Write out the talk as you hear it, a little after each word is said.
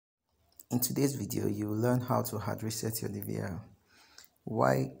In today's video, you will learn how to hard reset your DVR.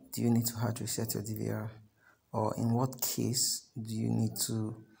 Why do you need to hard reset your DVR? Or in what case do you need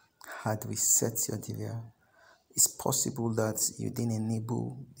to hard reset your DVR? It's possible that you didn't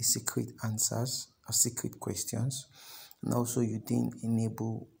enable the secret answers or secret questions, and also you didn't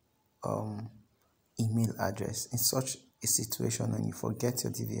enable email address. In such a situation, when you forget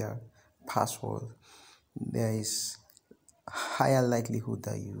your DVR password, there is higher likelihood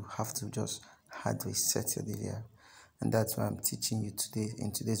that you have to just hard reset your DVR, and that's why I'm teaching you today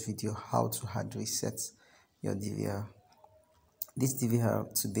in today's video how to hard reset your DVR. This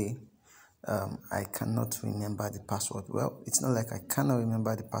DVR today, I cannot remember the password. Well, it's not like I cannot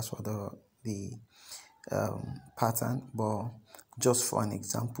remember the password or the pattern, but just for an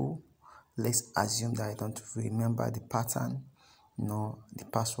example, let's assume that I don't remember the pattern nor the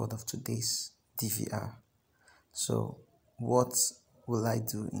password of today's DVR. So what will I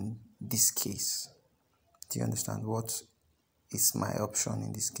do in this case? Do you understand what is my option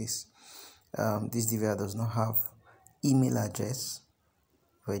in this case? This DVR does not have email address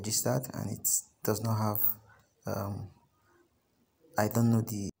registered, and it does not have I don't know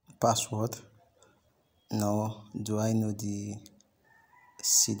the password, nor do I know the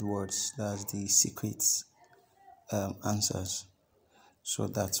seed words, that's the secret answers. So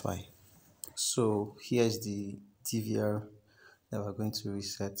that's why. So here's the DVR that we're going to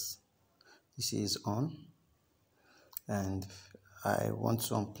reset. This is on, and I want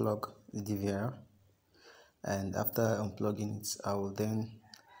to unplug the DVR, and after unplugging it, I will then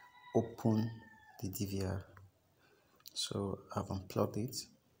open the DVR. So I've unplugged it,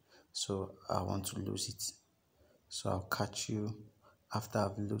 so I want to lose it. So I'll catch you after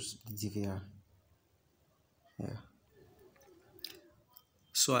I've lost the DVR. Yeah.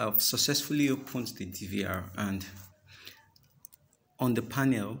 So I've successfully opened the DVR, and on the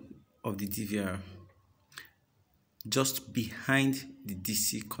panel of the DVR, just behind the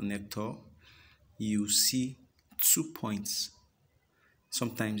DC connector, you see 2 points.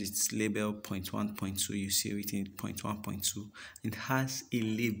 Sometimes it's labeled 0.1, 0.2. You see written 0.1, 0.2. It has a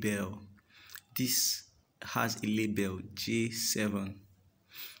label. This has a label J7.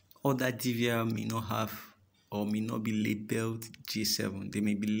 Other DVR may not have or may not be labeled J7. They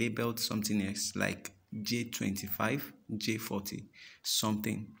may be labeled something else like J25, J40,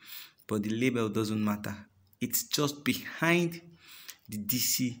 something. But the label doesn't matter. It's just behind the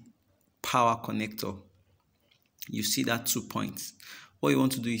DC power connector. You see that 2 points. What you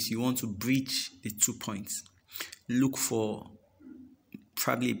want to do is you want to breach the 2 points. Look for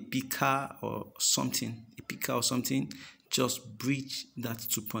probably a picker or something. Just breach that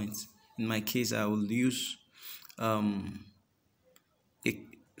 2 points. In my case, I will use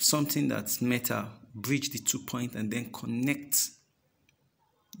something that's metal. Breach the 2 points and then connect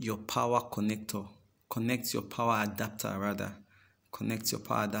your power connector. Connect your power adapter rather. Connect your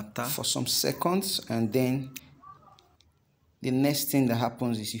power adapter for some seconds, and then the next thing that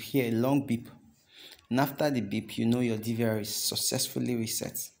happens is you hear a long beep, and after the beep, you know your DVR is successfully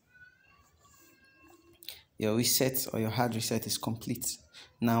reset. Your reset or your hard reset is complete.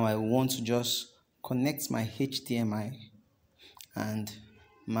 Now I want to just connect my HDMI and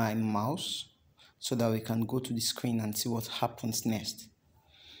my mouse so that we can go to the screen and see what happens next.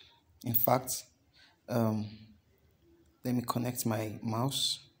 In fact, let me connect my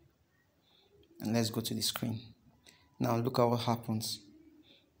mouse and let's go to the screen. Now look at what happens.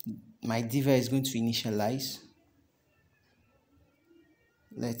 My DVR is going to initialize.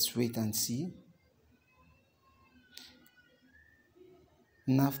 Let's wait and see.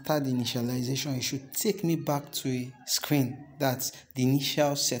 And after the initialization, it should take me back to a screen. That's the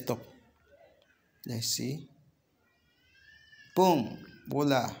initial setup. Let's see. Boom.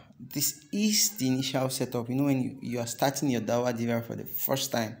 Voila. This is the initial setup. You know, when you are starting your Dahua DVR for the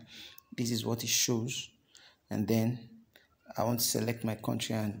first time, this is what it shows. And then I want to select my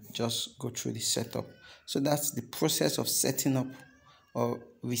country and just go through the setup. So that's the process of setting up or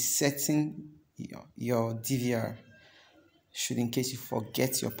resetting your DVR. Should, in case you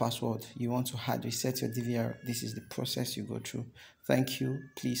forget your password, you want to hard reset your DVR, this is the process you go through. Thank you.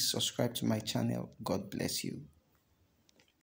 Please subscribe to my channel. God bless you.